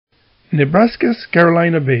Nebraska's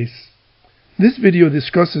Carolina Bays. This video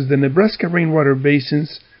discusses the Nebraska Rainwater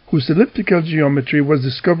Basins, whose elliptical geometry was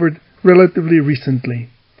discovered relatively recently.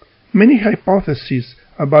 Many hypotheses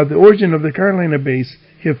about the origin of the Carolina Bays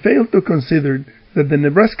have failed to consider that the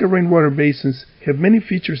Nebraska Rainwater Basins have many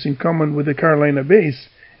features in common with the Carolina Bays,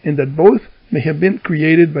 and that both may have been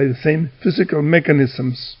created by the same physical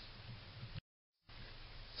mechanisms.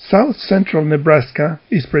 South-central Nebraska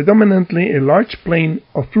is predominantly a large plain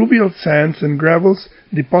of fluvial sands and gravels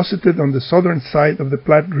deposited on the southern side of the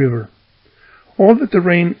Platte River. All the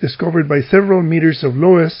terrain is covered by several meters of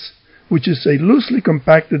loess, which is a loosely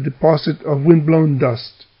compacted deposit of wind-blown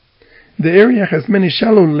dust. The area has many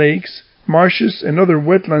shallow lakes, marshes, and other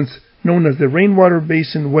wetlands known as the Rainwater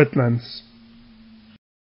Basin wetlands.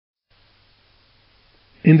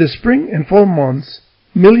 In the spring and fall months,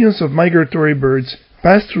 millions of migratory birds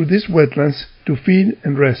pass through these wetlands to feed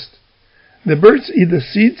and rest. The birds eat the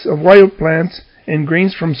seeds of wild plants and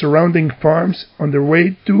grains from surrounding farms on their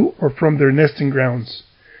way to or from their nesting grounds.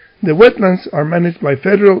 The wetlands are managed by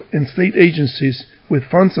federal and state agencies with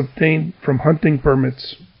funds obtained from hunting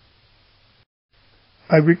permits.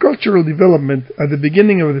 Agricultural development at the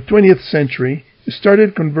beginning of the 20th century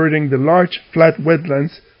started converting the large flat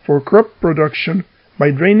wetlands for crop production by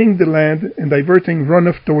draining the land and diverting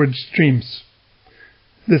runoff towards streams.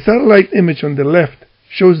 The satellite image on the left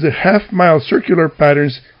shows the half-mile circular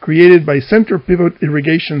patterns created by center pivot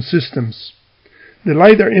irrigation systems. The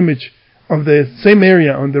LiDAR image of the same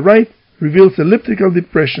area on the right reveals elliptical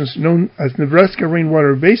depressions known as Nebraska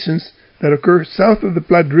Rainwater Basins that occur south of the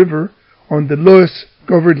Platte River on the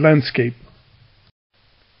loess-covered landscape.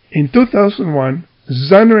 In 2001,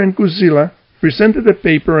 Zamora and Kuzila presented a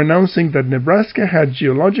paper announcing that Nebraska had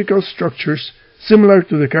geological structures similar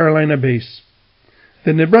to the Carolina Bays.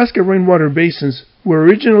 The Nebraska Rainwater Basins were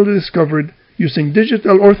originally discovered using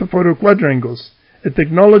digital orthophoto quadrangles, a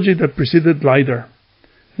technology that preceded LiDAR.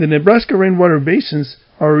 The Nebraska Rainwater Basins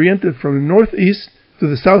are oriented from the northeast to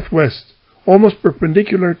the southwest, almost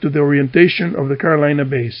perpendicular to the orientation of the Carolina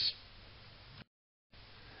Bays.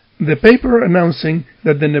 The paper announcing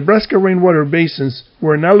that the Nebraska Rainwater Basins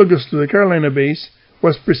were analogous to the Carolina Bays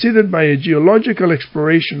was preceded by a geological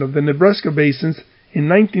exploration of the Nebraska Basins in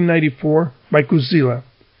 1994 by Kuzila.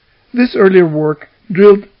 This earlier work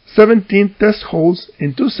drilled 17 test holes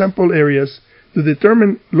in 2 sample areas to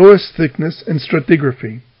determine loess thickness and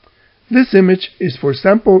stratigraphy. This image is for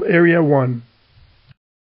sample area 1.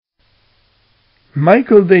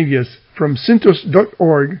 Michael Davies from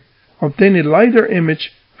Syntos.org obtained a LiDAR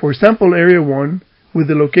image for sample area 1 with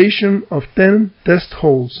the location of 10 test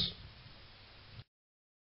holes.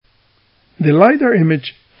 The LiDAR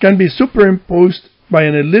image can be superimposed by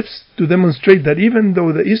an ellipse to demonstrate that even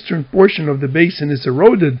though the eastern portion of the basin is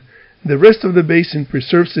eroded, the rest of the basin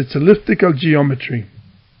preserves its elliptical geometry.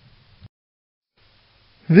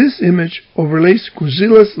 This image overlays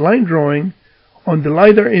Kuzila's line drawing on the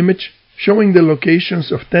LiDAR image showing the locations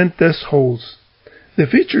of 10 test holes. The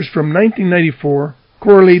features from 1994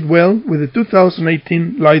 correlate well with the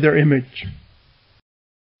 2018 LiDAR image.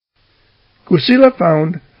 Kuzila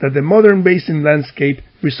found that the modern basin landscape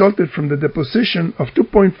resulted from the deposition of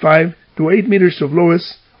 2.5 to 8 meters of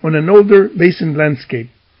loess on an older basin landscape.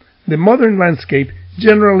 The modern landscape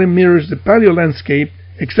generally mirrors the paleo landscape,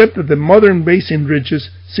 except that the modern basin ridges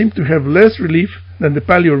seem to have less relief than the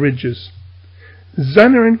paleo ridges.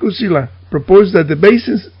 Zamora and Kuzila proposed that the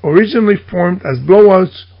basins originally formed as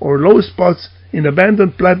blowouts or low spots in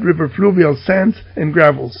abandoned Platte River fluvial sands and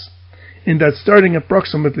gravels, and that starting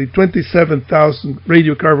approximately 27,000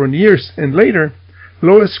 radiocarbon years and later,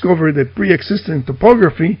 loess covered a pre-existing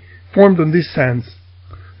topography formed on these sands.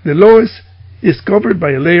 The loess is covered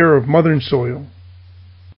by a layer of modern soil.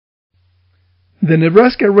 The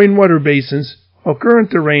Nebraska Rainwater Basins occur in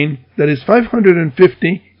terrain that is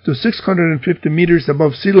 550 to 650 meters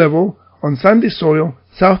above sea level on sandy soil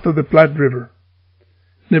south of the Platte River.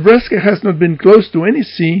 Nebraska has not been close to any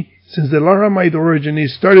sea since the Laramide Orogeny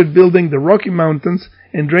started building the Rocky Mountains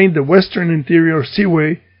and drained the western interior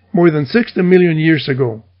seaway more than 60 million years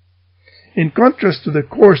ago. In contrast to the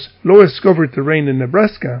coarse, loess-covered terrain in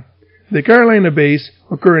Nebraska, the Carolina Bays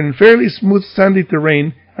occur in fairly smooth sandy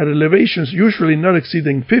terrain at elevations usually not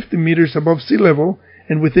exceeding 50 meters above sea level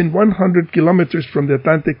and within 100 kilometers from the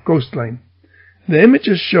Atlantic coastline. The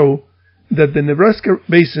images show that the Nebraska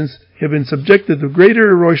basins have been subjected to greater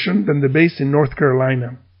erosion than the bays in North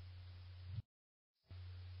Carolina.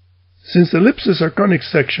 Since ellipses are conic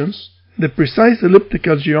sections, the precise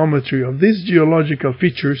elliptical geometry of these geological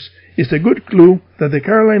features is a good clue that the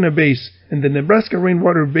Carolina Bays and the Nebraska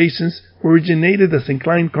Rainwater Basins originated as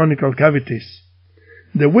inclined conical cavities.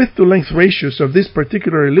 The width-to-length ratios of these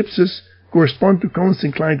particular ellipses correspond to cones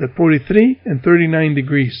inclined at 43 and 39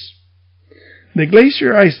 degrees. The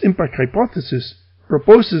glacier ice impact hypothesis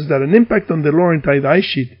proposes that an impact on the Laurentide ice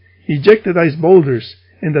sheet ejected ice boulders,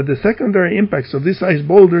 and that the secondary impacts of these ice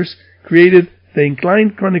boulders created the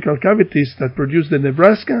inclined conical cavities that produce the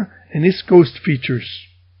Nebraska and East Coast features.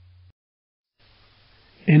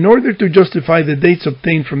 In order to justify the dates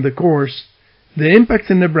obtained from the cores, the impacts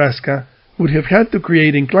in Nebraska would have had to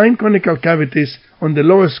create inclined conical cavities on the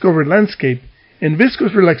lowest covered landscape, and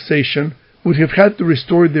viscous relaxation would have had to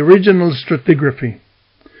restore the original stratigraphy.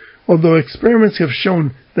 Although experiments have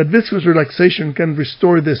shown that viscous relaxation can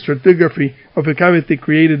restore the stratigraphy of a cavity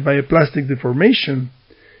created by a plastic deformation,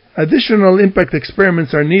 additional impact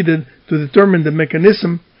experiments are needed to determine the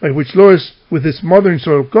mechanism by which loess with its modern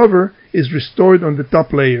soil cover is restored on the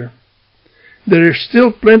top layer. There is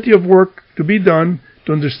still plenty of work to be done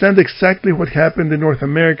to understand exactly what happened in North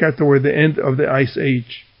America toward the end of the Ice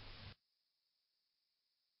Age.